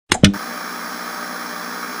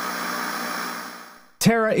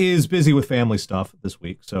Tara is busy with family stuff this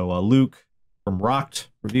week, so Luke from Rocked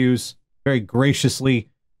Reviews very graciously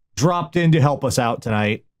dropped in to help us out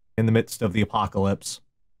tonight in the midst of the apocalypse.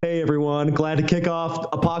 Hey everyone, glad to kick off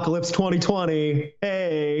Apocalypse 2020.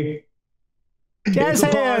 Hey. Jazz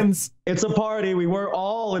hands. It's a party we were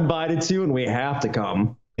all invited to, and we have to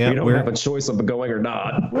come. Yeah, we don't have a choice of going or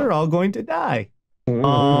not. We're all going to die.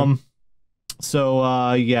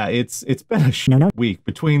 So yeah, it's been a week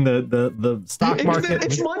between the stock market.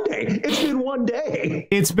 It's Monday. It's been one day.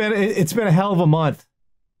 It's been a hell of a month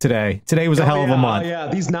today. Today was a hell of a month. Yeah,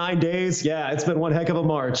 these 9 days. Yeah, it's been one heck of a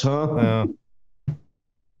march, huh?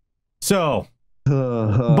 So,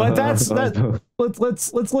 but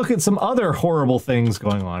let's look at some other horrible things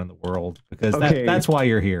going on in the world, because that's why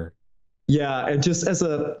you're here. Yeah, and just as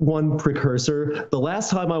one precursor, the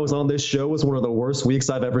last time I was on this show was one of the worst weeks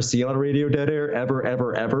I've ever seen on Radio Dead Air, ever.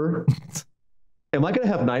 Am I gonna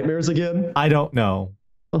have nightmares again? I don't know.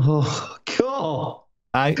 Oh God!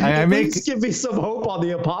 I make give me some hope on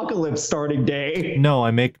the apocalypse starting day. No,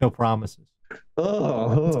 I make no promises. Get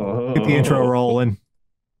the intro rolling.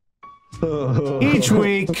 Each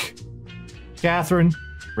week, Catherine,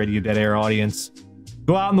 Radio Dead Air audience,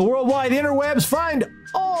 go out in the worldwide interwebs, find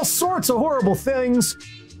all sorts of horrible things,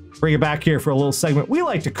 bring it back here for a little segment we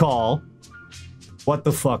like to call What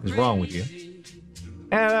the Fuck is Wrong with You?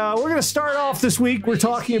 And we're going to start off this week. We're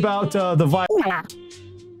talking about the virus.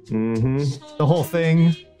 The whole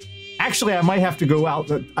thing. Actually, I might have to go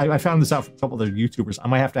out. I found this out from a couple of other YouTubers. I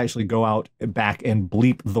might have to actually go out back and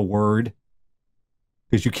bleep the word.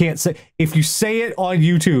 Because you can't say, if you say it on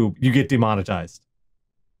YouTube, you get demonetized.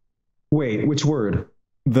 Wait, which word?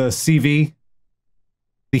 The CV,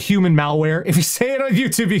 the human malware. If you say it on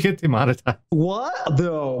YouTube, you get demonetized. What?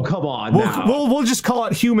 No, come on. We'll just call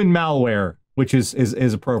it human malware, which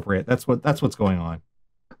is appropriate. That's what's going on.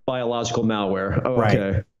 Biological malware. Oh,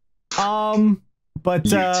 okay. Right. But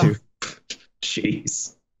YouTube.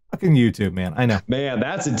 Jeez. Fucking YouTube, man. I know. Man,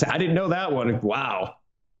 I didn't know that one. Wow.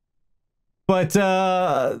 But,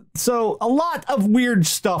 so a lot of weird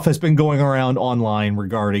stuff has been going around online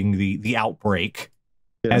regarding the outbreak,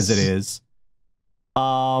 as it is.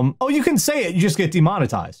 Oh, you can say it, you just get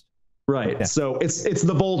demonetized. Right. Yeah. So it's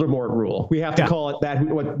the Voldemort rule. We have to call it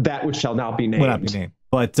that which shall not be named. Will not be named.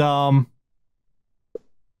 But a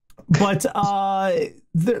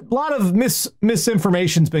lot of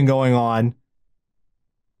misinformation's been going on.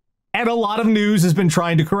 And a lot of news has been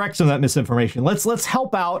trying to correct some of that misinformation. Let's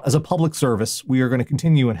help out as a public service. We are going to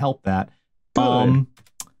continue and help that.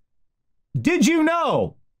 Did you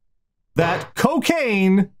know that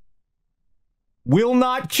cocaine will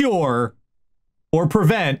not cure or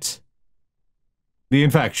prevent the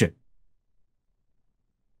infection?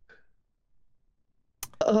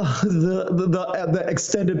 The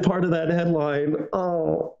extended part of that headline.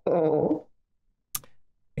 Oh.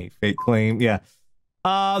 A fake claim, yeah.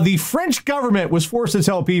 The French government was forced to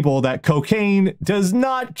tell people that cocaine does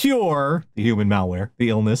not cure the human malware, the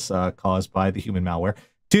illness caused by the human malware,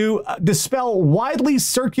 to dispel widely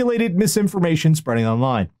circulated misinformation spreading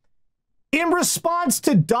online. In response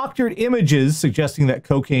to doctored images suggesting that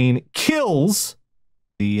cocaine kills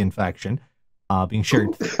the infection, being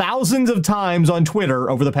shared thousands of times on Twitter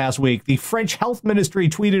over the past week, the French health ministry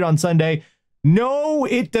tweeted on Sunday, "No,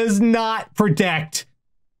 it does not protect."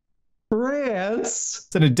 France.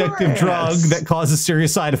 It's an addictive drug that causes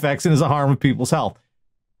serious side effects and is a harm of people's health.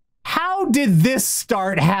 How did this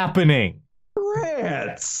start happening?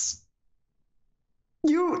 France.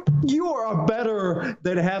 You are better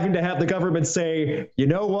than having to have the government say, you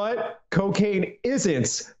know what? Cocaine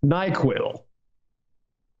isn't NyQuil.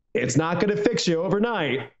 It's not going to fix you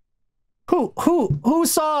overnight. Who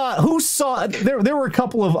saw there were a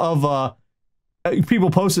couple of people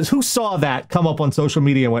posted who saw that come up on social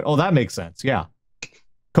media and went, oh, that makes sense. Yeah.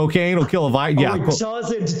 Cocaine will kill a virus. Yeah. It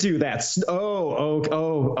doesn't do that. Oh,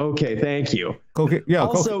 okay. Thank you. Yeah.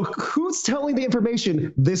 Also, who's telling the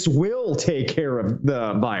information this will take care of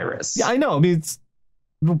the virus? Yeah, I know. I mean,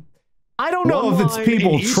 I don't know if it's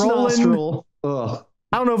people trolling.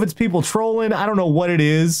 I don't know if it's people trolling. I don't know what it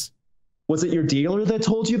is. Was it your dealer that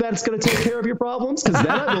told you that it's going to take care of your problems? Because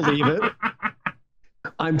then I believe it.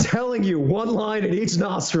 I'm telling you, one line in each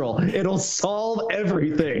nostril, it'll solve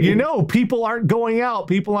everything. You know, people aren't going out.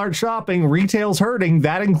 People aren't shopping. Retail's hurting.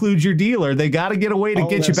 That includes your dealer. They got to get a way to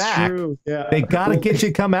get you back. True. Yeah. They got to get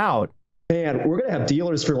you come out. Man, we're going to have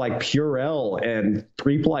dealers for like Purell and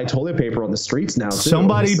 3-ply toilet paper on the streets now, too.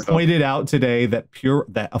 Somebody pointed out today that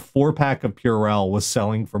a 4-pack of Purell was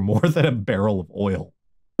selling for more than a barrel of oil.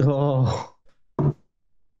 Oh.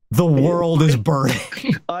 The world is burning.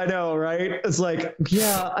 I know, right? It's like,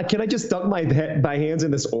 yeah, can I just dunk my hands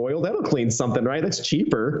in this oil? That'll clean something, right? That's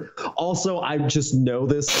cheaper. Also, I just know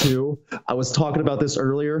this too. I was talking about this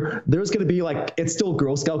earlier. There's going to be like, it's still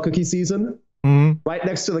Girl Scout cookie season. Right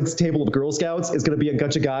next to the table of Girl Scouts is going to be a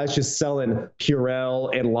bunch of guys just selling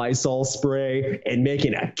Purell and Lysol spray and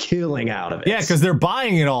making a killing out of it. Yeah, because they're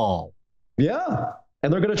buying it all. Yeah.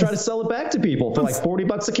 And they're going to try to sell it back to people for like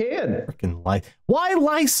 $40 a can. Freaking why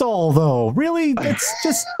Lysol though? Really? That's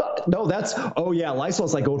just no. That's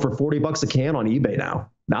Lysol's like going for $40 a can on eBay now.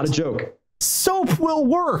 Not a joke. Soap will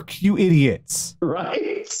work, you idiots.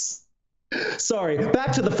 Right? Sorry.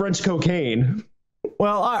 Back to the French cocaine.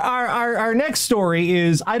 Well, our next story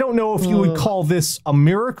is, I don't know if you would call this a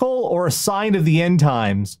miracle or a sign of the end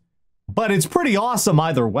times, but it's pretty awesome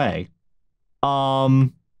either way.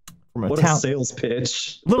 From what a sales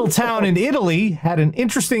pitch. Little town in Italy had an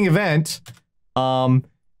interesting event.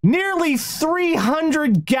 Nearly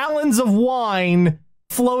 300 gallons of wine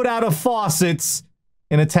flowed out of faucets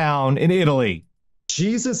in a town in Italy.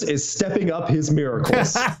 Jesus is stepping up his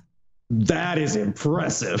miracles. That is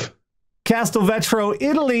impressive. Castelvetro,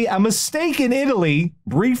 Italy, a mistake in Italy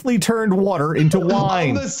briefly turned water into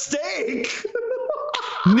wine. A mistake?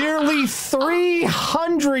 Nearly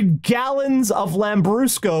 300 gallons of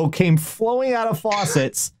Lambrusco came flowing out of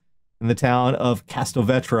faucets in the town of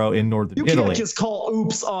Castelvetro in northern Italy. You can't just call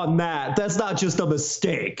oops on that. That's not just a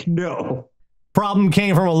mistake. No. Problem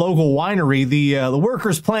came from a local winery. The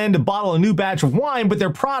workers planned to bottle a new batch of wine, but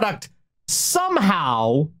their product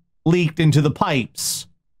somehow leaked into the pipes.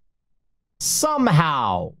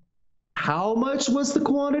 Somehow. How much was the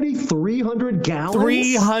quantity? 300 gallons?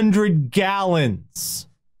 300 gallons.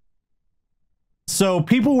 So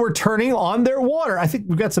people were turning on their water. I think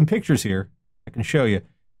we've got some pictures here. I can show you.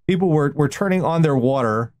 People were turning on their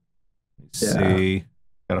water. Let's see.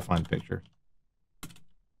 Gotta find the picture.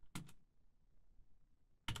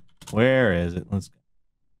 Where is it? Let's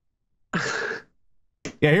go.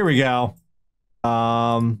 Yeah, here we go.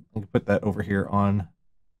 I can put that over here on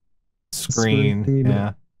screen.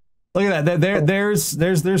 Yeah. Look at that. There's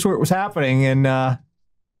where it was happening, and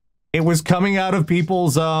it was coming out of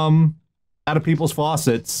people's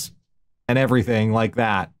faucets and everything like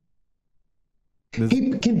that.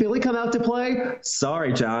 Can Billy come out to play?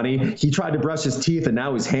 Sorry, Johnny. He tried to brush his teeth and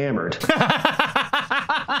now he's hammered.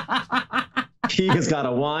 He has got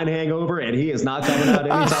a wine hangover and he is not coming out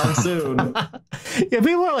anytime soon. Yeah,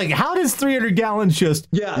 people are like, how does 300 gallons just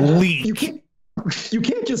leak? You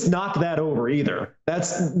can't just knock that over either.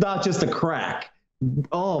 That's not just a crack.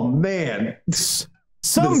 Oh, man.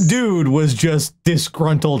 Some dude was just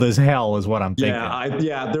disgruntled as hell is what I'm thinking.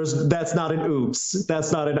 That's not an oops.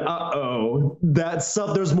 That's not an uh-oh.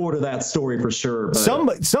 There's more to that story for sure.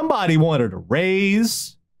 But somebody wanted a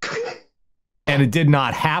raise and it did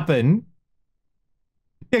not happen.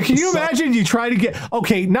 Yeah, can you imagine you try to get,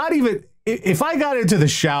 okay, not even, if I got into the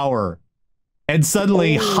shower and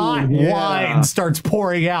suddenly hot wine starts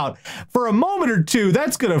pouring out, for a moment or two,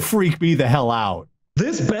 that's going to freak me the hell out.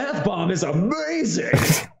 This bath bomb is amazing.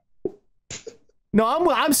 No,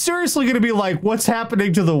 I'm seriously going to be like, what's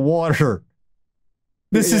happening to the water?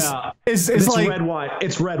 This is like red wine.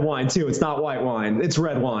 It's red wine too. It's not white wine. It's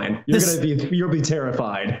red wine. You'll be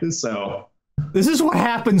terrified. So this is what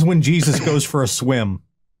happens when Jesus goes for a swim.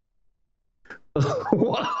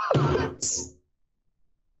 What?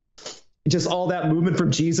 Just all that movement from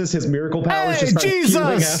Jesus, his miracle powers. Hey,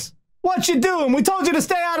 Jesus! What you doing? We told you to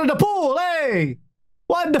stay out of the pool. Hey,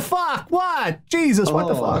 what the fuck? What? Jesus, what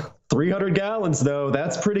the fuck? 300 gallons, though.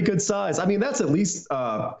 That's pretty good size. I mean, that's at least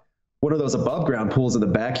one of those above ground pools in the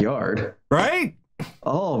backyard. Right?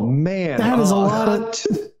 Oh, man. That is a lot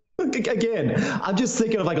of... Again, I'm just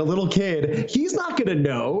thinking of like a little kid. He's not going to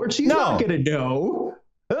know, or she's not going to know.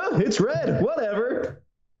 It's red. Whatever.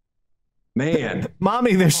 Man.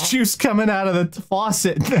 Mommy, there's juice coming out of the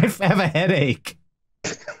faucet. I have a headache.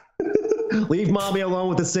 Leave mommy alone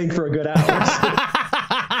with the sink for a good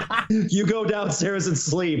hour. You go downstairs and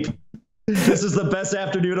sleep. This is the best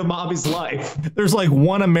afternoon of mommy's life. There's like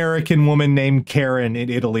one American woman named Karen in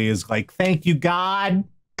Italy is like, thank you, God.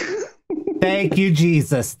 Thank you,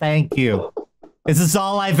 Jesus. Thank you. This is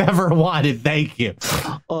all I've ever wanted. Thank you.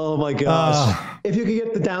 Oh my gosh. If you could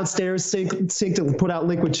get the downstairs sink to put out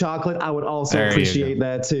liquid chocolate, I would also appreciate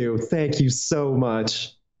that too. Thank you so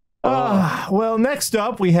much. Well, next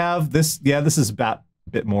up we have this. Yeah, this is about a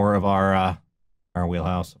bit more of our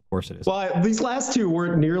wheelhouse. Of course it is. Well, these last two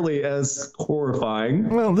weren't nearly as horrifying.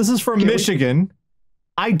 Well, this is from Michigan.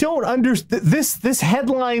 I don't understand this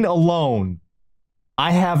headline alone.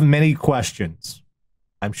 I have many questions.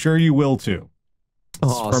 I'm sure you will too.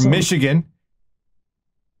 From Michigan.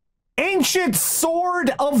 Ancient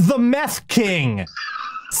sword of the meth king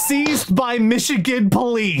seized by Michigan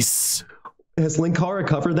police. Has Linkara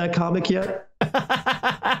covered that comic yet?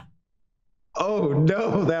 Oh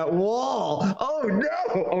no, that wall. Oh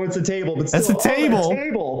no. Oh, it's a table. But that's still, a table. Oh, that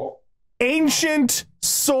table. Ancient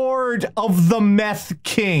sword of the meth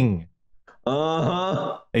king.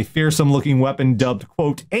 Uh-huh. A fearsome looking weapon dubbed,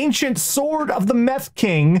 quote, Ancient Sword of the Meth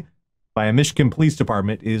King by a Michigan police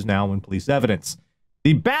department is now in police evidence.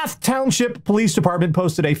 The Bath Township Police Department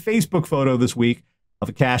posted a Facebook photo this week of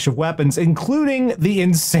a cache of weapons, including the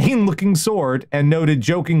insane looking sword, and noted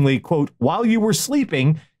jokingly, quote, while you were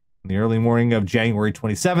sleeping, in the early morning of January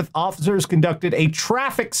 27th, officers conducted a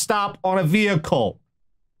traffic stop on a vehicle.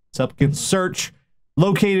 Subsequent search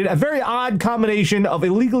located a very odd combination of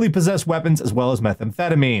illegally possessed weapons as well as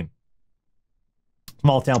methamphetamine.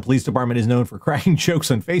 Small town police department is known for cracking jokes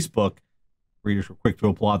on Facebook. Readers were quick to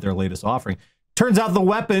applaud their latest offering. Turns out the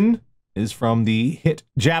weapon is from the hit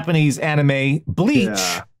Japanese anime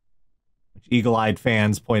Bleach, which eagle-eyed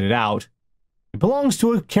fans pointed out. It belongs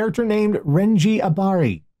to a character named Renji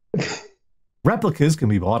Abari. Replicas can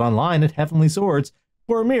be bought online at Heavenly Swords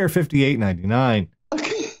for a mere $58.99.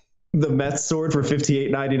 The meth sword for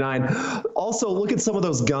 $58.99. Also, look at some of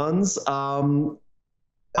those guns. I'm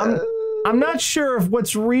not sure of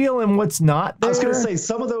what's real and what's not there. I was going to say,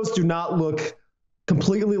 some of those do not look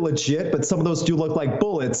completely legit, but some of those do look like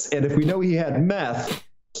bullets. And if we know he had meth,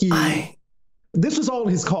 this was all in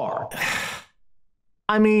his car.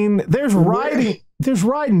 I mean, there's riding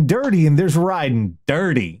dirty and there's riding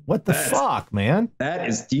dirty. What the fuck, man? That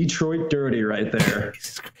is Detroit dirty right there.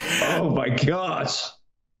 Oh my gosh.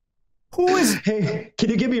 Who is? Hey, can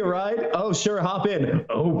you give me a ride? Oh, sure, hop in.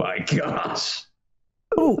 Oh my gosh.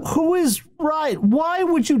 Who is right? Why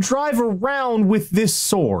would you drive around with this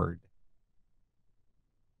sword?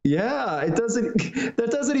 Yeah, that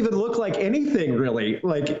doesn't even look like anything really.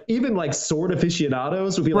 Like even like sword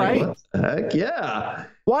aficionados would be like, what the heck? Yeah.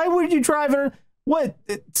 Why would you drive her? What?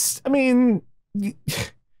 I mean,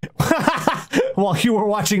 while you were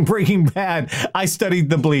watching Breaking Bad, I studied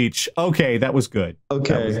the Bleach. Okay, that was good.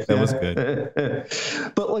 Okay, that was good.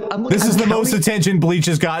 But like, this is the most attention Bleach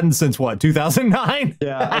has gotten since what, 2009?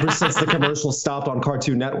 Yeah, ever since the commercial stopped on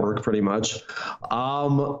Cartoon Network, pretty much.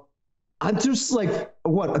 I'm just like,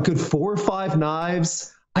 what, a good 4 or 5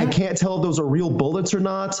 knives. I can't tell if those are real bullets or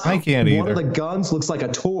not. I can't either. One of the guns looks like a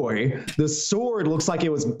toy. The sword looks like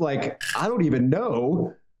it was like, I don't even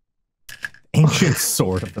know. Ancient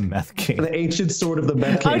sword of the meth king. The ancient sword of the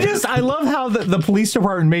meth king. I love how the police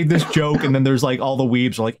department made this joke, and then there's like all the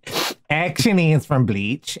weebs are like, actually, it's from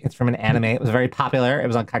Bleach. It's from an anime. It was very popular. It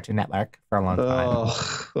was on Cartoon Network for a long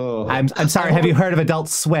time. I'm sorry. Have you heard of Adult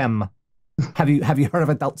Swim? Have you heard of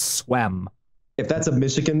Adult Swim? If that's a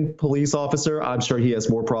Michigan police officer, I'm sure he has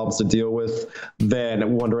more problems to deal with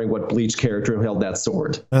than wondering what Bleach character held that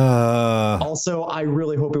sword. Also, I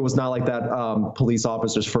really hope it was not like that police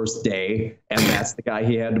officer's first day, and that's the guy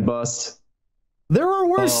he had to bust. There are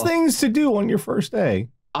worse things to do on your first day.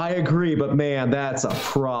 I agree, but man, that's a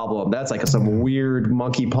problem. That's like some weird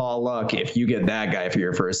monkey paw luck if you get that guy for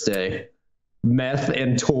your first day. Meth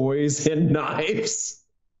and toys and knives.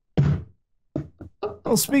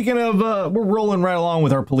 Well, speaking of, we're rolling right along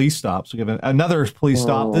with our police stops. We have another police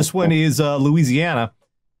stop. This one is Louisiana.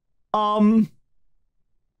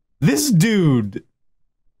 This dude,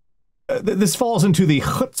 this falls into the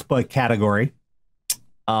chutzpah category.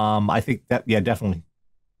 I think that, yeah, definitely.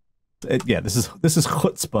 Yeah, this is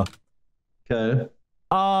chutzpah. Okay.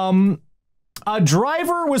 A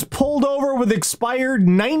driver was pulled over with expired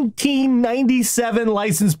 1997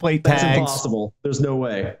 license plate tags. That's impossible. There's no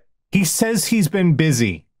way. He says he's been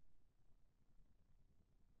busy.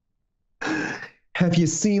 Have you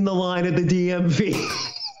seen the line at the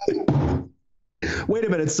DMV? Wait a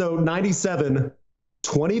minute. So 97,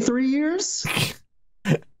 23 years?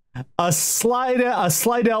 A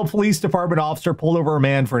Slidell Police Department officer pulled over a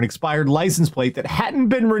man for an expired license plate that hadn't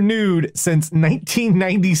been renewed since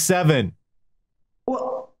 1997.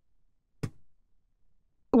 Well,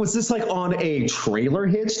 was this like on a trailer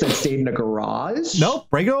hitch that stayed in a garage? Nope,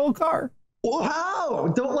 regular old car. Well,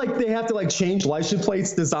 how? Don't like they have to like change license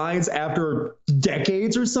plates designs after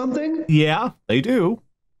decades or something? Yeah, they do.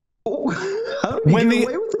 How did he get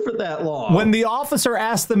away with it for that long? When the officer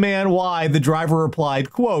asked the man why, the driver replied,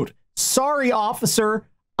 quote, "Sorry, officer,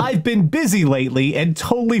 I've been busy lately and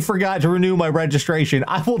totally forgot to renew my registration.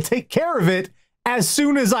 I will take care of it as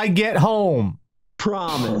soon as I get home."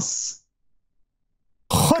 Promise.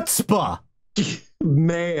 Chutzpah.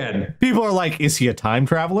 Man. People are like, is he a time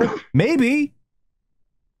traveler? Maybe.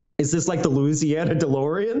 Is this like the Louisiana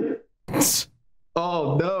DeLorean?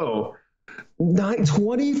 Oh, no.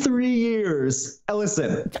 23 years.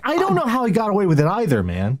 Listen. I don't know how he got away with it either,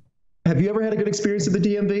 man. Have you ever had a good experience at the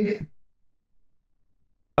DMV?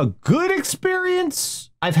 A good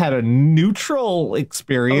experience? I've had a neutral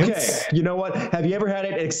experience. Okay, you know what? Have you ever had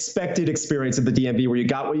an expected experience at the DMV where you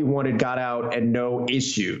got what you wanted, got out, and no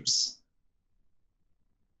issues?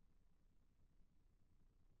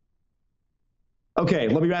 Okay,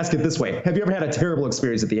 let me ask it this way. Have you ever had a terrible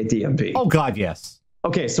experience at the DMV? Oh, God, yes.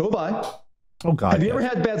 Okay, so have I. Oh, God, Have you ever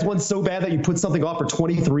had one so bad that you put something off for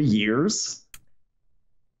 23 years?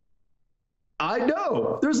 I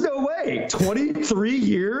know. There's no way. 23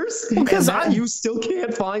 years? Because you still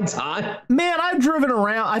can't find time? Man, I've driven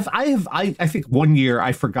around. I think one year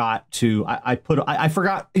I forgot to, I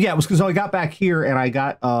forgot. Yeah, it was because I got back here and I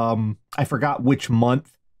got, I forgot which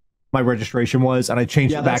month my registration was and I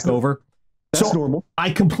changed it back over. That's normal.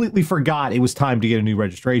 I completely forgot it was time to get a new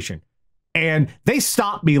registration. And they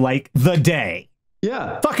stopped me like the day.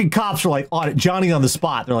 Yeah. Fucking cops are like on it, Johnny on the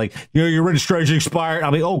spot. They're like, you know, your registration expired.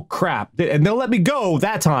 I'm like, oh crap. And they'll let me go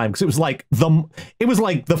that time because it was like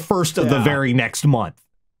the first of the very next month.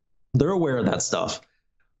 They're aware of that stuff.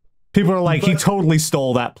 People are like, he totally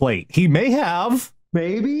stole that plate. He may have.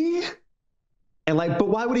 Maybe. And like, but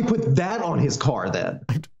why would he put that on his car then?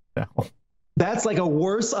 I don't know. That's like a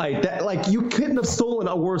worse like you couldn't have stolen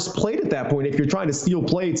a worse plate at that point if you're trying to steal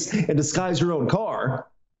plates and disguise your own car.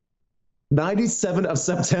 97 of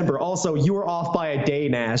September. Also, you were off by a day,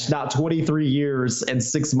 Nash, not 23 years and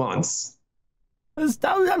 6 months.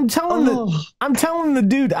 I'm telling the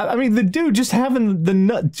dude. I mean, the dude just having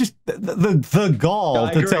the gall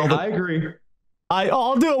to tell the. I agree.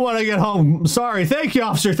 I'll do it when I get home. Sorry. Thank you,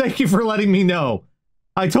 officer. Thank you for letting me know.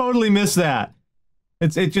 I totally missed that.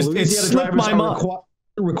 It slipped my mind.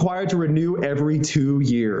 Required to renew every 2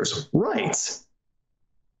 years. Right.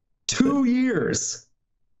 2 years.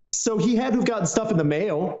 So he had to have gotten stuff in the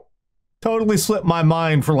mail. Totally slipped my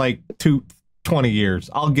mind for like 20 years.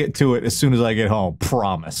 I'll get to it as soon as I get home.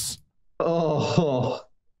 Promise. Oh.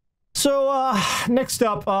 So next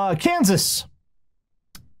up, Kansas.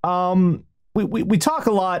 We talk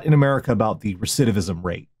a lot in America about the recidivism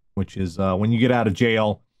rate, which is when you get out of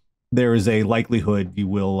jail, there is a likelihood you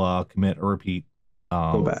will commit a repeat.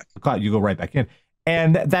 Go back. You go right back in.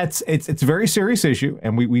 And it's a very serious issue,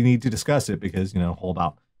 and we need to discuss it because, you know, whole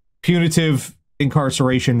about punitive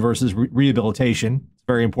incarceration versus rehabilitation. It's a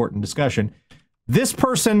very important discussion. This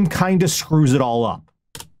person kind of screws it all up.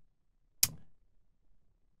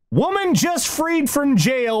 Woman just freed from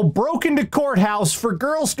jail, broke into courthouse for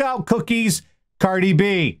Girl Scout cookies, Cardi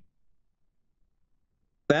B.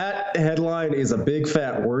 That headline is a big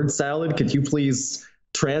fat word salad. Could you please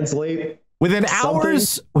translate? Within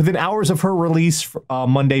hours of her release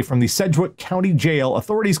Monday from the Sedgwick County Jail,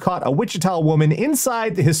 authorities caught a Wichita woman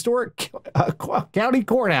inside the historic county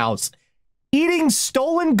courthouse eating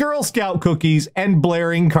stolen Girl Scout cookies and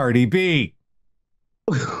blaring Cardi B.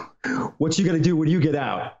 What you gonna do when you get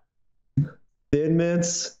out? Thin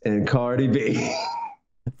Mints and Cardi B.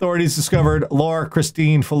 Authorities discovered Laura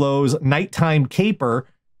Christine Fallot's nighttime caper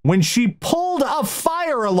when she pulled a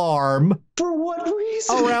fire alarm. For what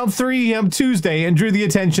reason? Around 3 a.m. Tuesday and drew the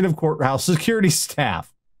attention of courthouse security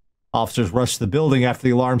staff. Officers rushed the building after the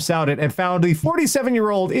alarm sounded and found the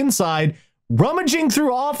 47-year-old inside rummaging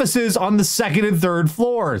through offices on the 2nd and 3rd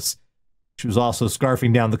floors. She was also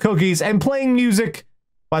scarfing down the cookies and playing music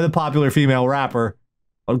by the popular female rapper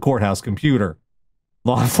on courthouse computer.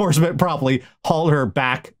 Law enforcement promptly hauled her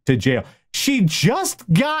back to jail. She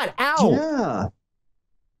just got out. Yeah.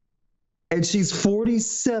 And she's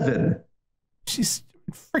 47. She's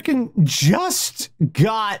freaking just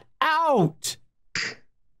got out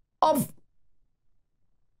of.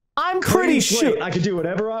 I'm pretty sure I could do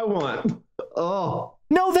whatever I want. Oh.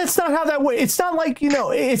 No, that's not how that works. It's not like, you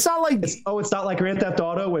know, it's not like. It's not like Grand Theft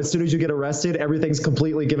Auto where as soon as you get arrested, everything's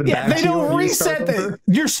completely given back to you. They don't reset.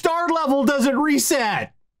 Your star level doesn't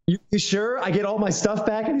reset. You sure? I get all my stuff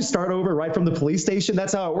back and you start over right from the police station?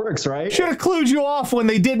 That's how it works, right? Should have clued you off when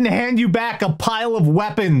they didn't hand you back a pile of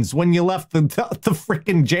weapons when you left the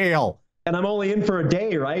freaking jail. And I'm only in for a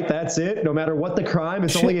day, right? That's it. No matter what the crime,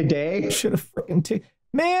 it's only a day. Should have freaking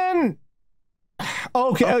man.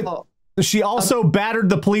 Okay. She also battered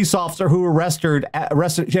the police officer who arrested.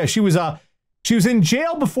 Yeah, she was in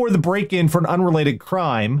jail before the break-in for an unrelated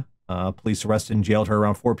crime. Police arrested and jailed her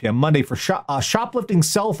around 4 p.m. Monday for shoplifting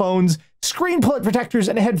cell phones, screen protectors,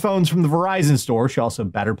 and headphones from the Verizon store. She also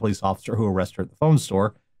battered a police officer who arrested her at the phone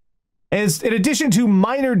store. As in addition to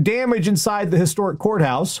minor damage inside the historic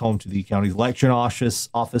courthouse, home to the county's election office,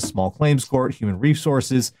 small claims court, human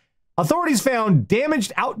resources, Authorities found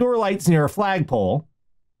damaged outdoor lights near a flagpole.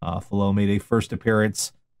 Fallot made a first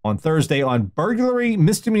appearance on Thursday on burglary,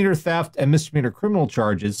 misdemeanor theft, and misdemeanor criminal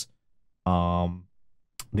charges.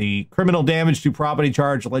 The criminal damage to property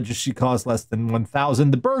charge alleges she caused less than $1,000.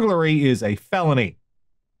 The burglary is a felony.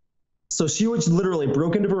 So she was literally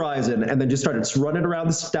broke into Verizon and then just started running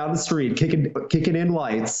around down the street, kicking in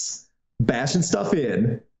lights, bashing stuff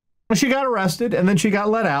in. She got arrested, and then she got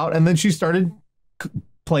let out, and then she started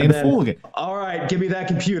playing fool again. All right, give me that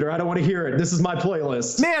computer. I don't want to hear it. This is my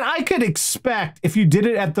playlist. Man, I could expect if you did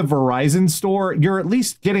it at the Verizon store, you're at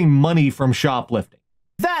least getting money from shoplifting.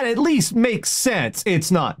 That at least makes sense.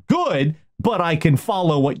 It's not good, but I can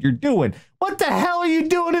follow what you're doing. What the hell are you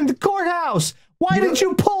doing in the courthouse? Why did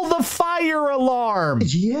you pull the fire alarm?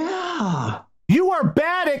 Yeah. You are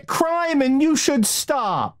bad at crime and you should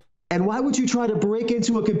stop. And why would you try to break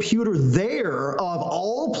into a computer there, of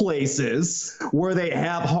all places, where they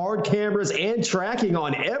have hard cameras and tracking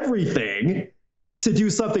on everything, to do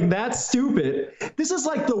something that stupid? This is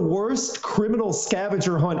like the worst criminal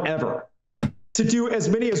scavenger hunt ever. To do as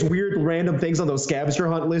many as weird random things on those scavenger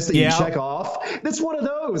hunt lists that you check off. That's one of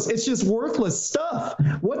those. It's just worthless stuff.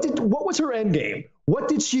 What was her end game? What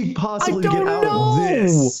did she possibly get out of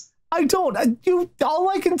this? I don't. All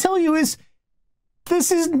I can tell you is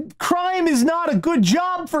crime is not a good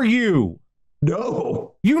job for you.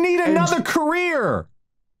 No. You need another career.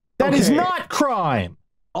 That is not crime.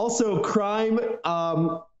 Also, crime,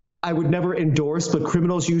 I would never endorse, but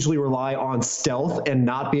criminals usually rely on stealth and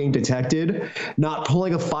not being detected, not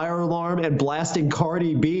pulling a fire alarm and blasting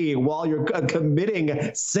Cardi B while you're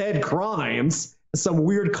committing said crimes. Some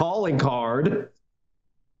weird calling card.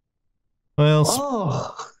 Well,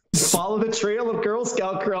 follow the trail of Girl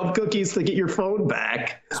Scout crumb cookies to get your phone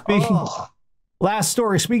back. Last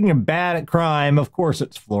story, speaking of bad at crime, of course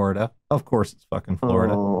it's Florida. Of course it's fucking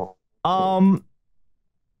Florida.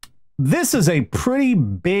 This is a pretty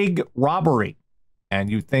big robbery, and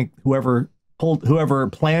you think whoever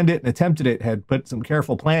planned it and attempted it had put some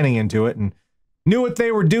careful planning into it and knew what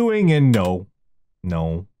they were doing, and no.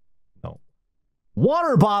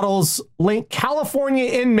 Water bottles link California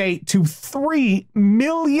inmate to $3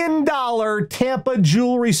 million Tampa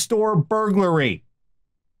jewelry store burglary.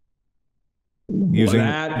 Using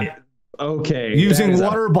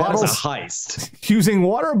water bottles. That's a heist. Using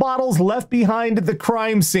water bottles left behind at the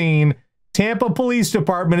crime scene, Tampa Police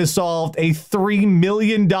Department has solved a $3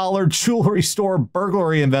 million jewelry store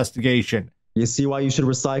burglary investigation. You see why you should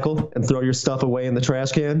recycle and throw your stuff away in the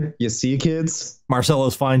trash can? You see, kids?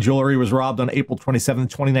 Marcello's fine jewelry was robbed on April 27,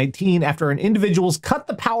 2019, after an individual's cut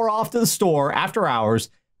the power off to the store after hours,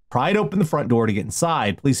 pried open the front door to get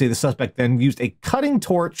inside. Police say the suspect then used a cutting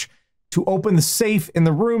torch to open the safe in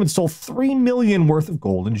the room and stole $3 million worth of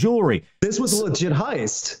gold and jewelry. This was a legit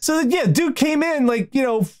heist. So yeah, dude came in like, you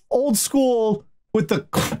know, old school with the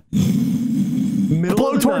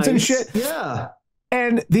blowtorch and shit. Yeah.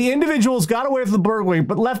 And the individuals got away with the burglary,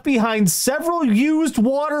 but left behind several used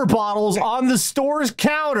water bottles on the store's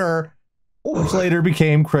counter, which later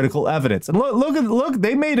became critical evidence. And look,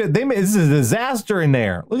 they made this is a disaster in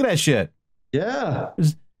there. Look at that shit. Yeah.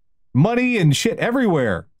 There's money and shit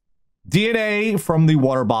everywhere. DNA from the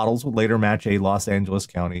water bottles would later match a Los Angeles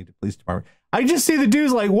County Police Department. I just see the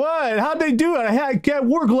dudes like, what? How'd they do it? I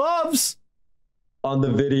wore gloves. On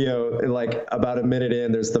the video, like about a minute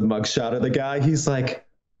in, there's the mugshot of the guy. He's like,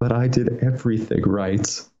 but I did everything right.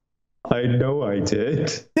 I know I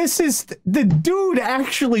did. This is the dude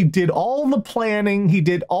actually did all the planning. He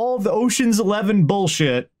did all the Ocean's 11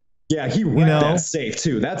 bullshit. Yeah, he wrecked that safe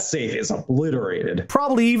too. That safe is obliterated.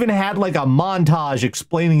 Probably even had like a montage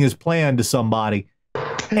explaining his plan to somebody.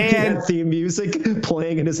 And theme music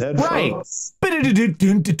playing in his headphones. Right.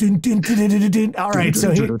 All right.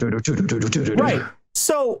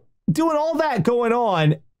 So doing all that going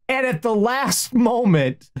on, and at the last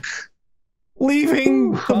moment,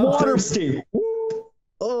 leaving the water.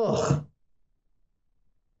 Ugh.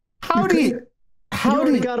 How do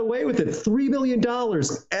you got away with it? $3 million,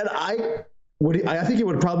 and I think he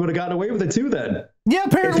probably would have gotten away with it too. Then. Yeah,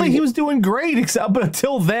 apparently he was doing great, except but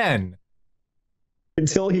until then.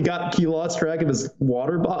 Until he lost track of his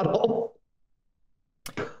water bottle.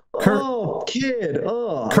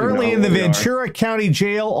 Currently in the Ventura County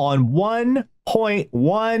Jail on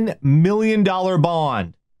 $1.1 million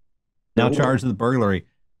bond. Now charged with burglary.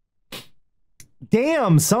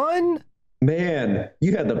 Damn, son. Man,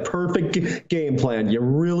 you had the perfect game plan. You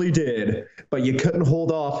really did. But you couldn't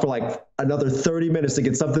hold off for like another 30 minutes to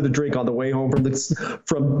get something to drink on the way home from the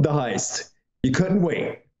heist. You couldn't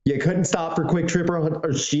wait. You couldn't stop for Quick Trip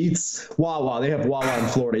or Sheets. Wawa, they have Wawa in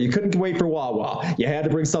Florida. You couldn't wait for Wawa. You had to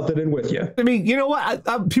bring something in with you. I mean, you know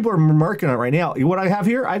what? People are remarking on it right now. What I have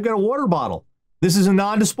here, I've got a water bottle. This is a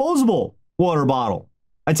non-disposable water bottle.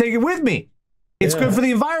 I take it with me. It's good for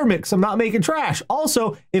the environment because I'm not making trash.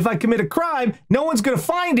 Also, if I commit a crime, no one's going to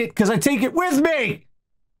find it because I take it with me.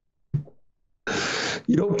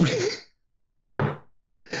 You don't.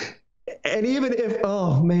 And even if,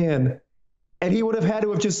 oh man, and he would have had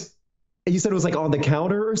to have just, you said it was like on the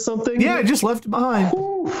counter or something? Yeah, I just left it behind.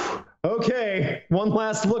 Whew. Okay, one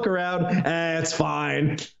last look around. It's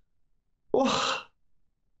fine. Oh,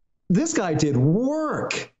 this guy did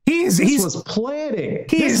work. He was planning.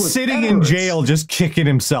 He is sitting in jail just kicking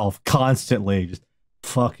himself constantly. Just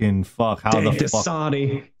fucking fuck. How the fuck?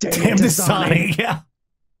 Damn Dasani. Yeah.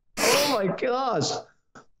 Oh my gosh.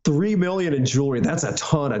 $3 million in jewelry. That's a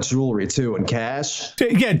ton of jewelry too, in cash.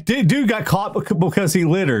 Yeah, dude got caught because he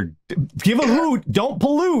littered. Give a hoot. Don't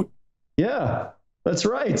pollute. Yeah, that's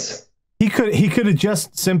right. He could have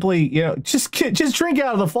just simply, just drink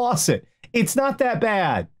out of the faucet. It's not that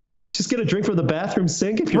bad. Just get a drink from the bathroom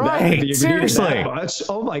sink if you're right. Seriously. That much.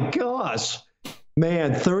 Oh my gosh.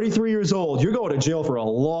 Man, 33 years old. You're going to jail for a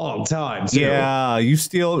long time too. Yeah, when you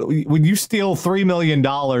steal $3 million,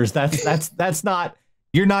 that's not,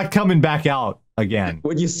 you're not coming back out again.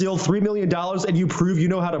 When you steal $3 million and you prove you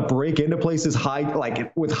know how to break into places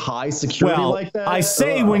with high security like that. I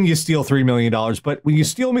say when you steal $3 million, but when you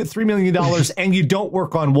steal $3 million and you don't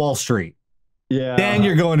work on Wall Street, then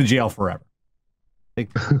you're going to jail forever.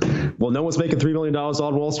 Well, no one's making $3 million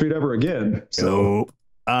on Wall Street ever again. So,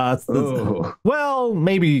 well,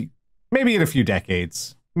 maybe in a few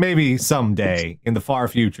decades, maybe someday in the far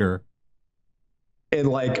future. In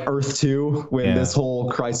like Earth 2, when this whole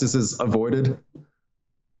crisis is avoided.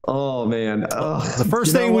 Oh man! The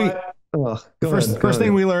first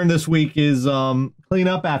thing we learned this week is clean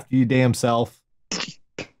up after you damn self.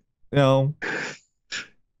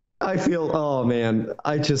 I feel, oh man,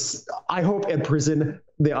 I hope at prison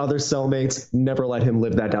the other cellmates never let him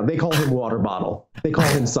live that down. They call him Water Bottle. They call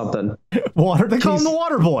him something. They call him the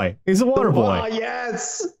Water Boy. He's a Water Boy. Oh,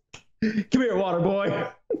 yes. Come here, Water Boy.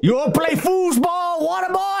 You want to play foosball,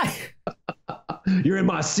 Water Boy? You're in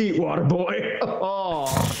my seat, Water Boy.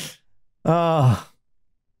 Oh.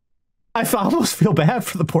 I almost feel bad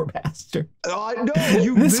for the poor bastard. No,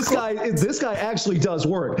 this guy actually does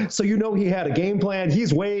work. So he had a game plan. He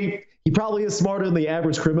probably is smarter than the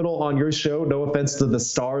average criminal on your show. No offense to the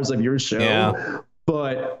stars of your show. Yeah.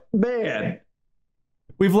 But man,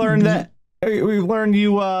 we've learned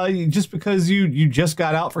you just because you just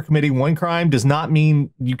got out for committing one crime does not mean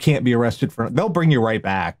you can't be arrested they'll bring you right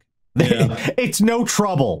back. It's no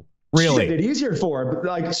trouble. Really? She made it easier for her.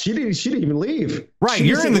 Like she didn't even leave. Right,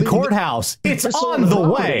 you're in the courthouse. It's on the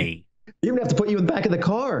way. They even have to put you in the back of the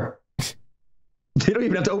car. They don't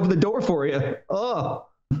even have to open the door for you. Oh.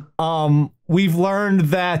 We've learned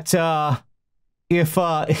that if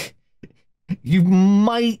you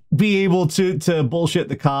might be able to bullshit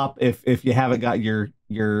the cop if you haven't got your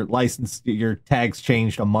license, your tags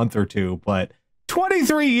changed a month or two, but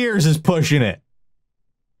 23 years is pushing it.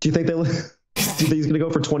 Do you think he's going to go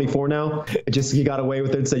for 24 now? He got away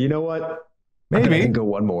with it and said, you know what? Maybe I can go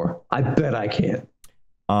one more. I bet I can.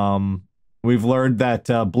 We've learned that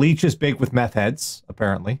Bleach is big with meth heads,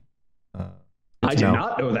 apparently. I did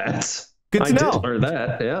not know that. Good to know. I did learn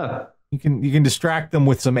that, yeah. You can distract them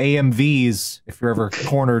with some AMVs if you're ever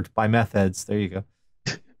cornered by meth heads. There you go.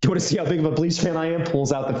 Do you want to see how big of a Bleach fan I am?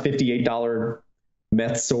 Pulls out the $58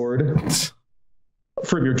 meth sword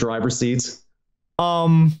from your driver's seats.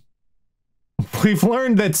 We've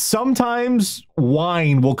learned that sometimes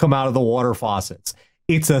wine will come out of the water faucets.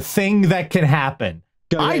 It's a thing that can happen.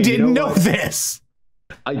 I didn't know this.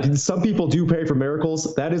 Some people do pay for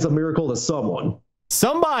miracles. That is a miracle to someone.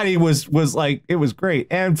 Somebody was like, it was great.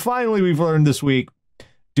 And finally, we've learned this week,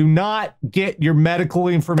 do not get your medical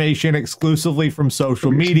information exclusively from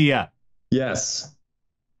social media. Yes.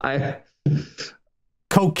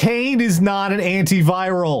 Cocaine is not an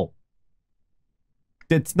antiviral.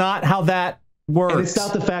 It's not how that works. And it's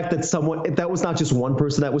not the fact that that was not just one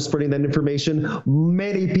person that was spreading that information.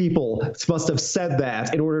 Many people must have said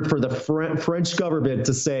that in order for the French government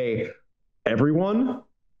to say, everyone,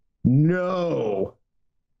 no.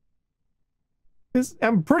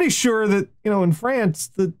 I'm pretty sure that, in France,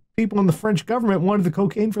 the people in the French government wanted the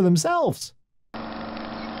cocaine for themselves.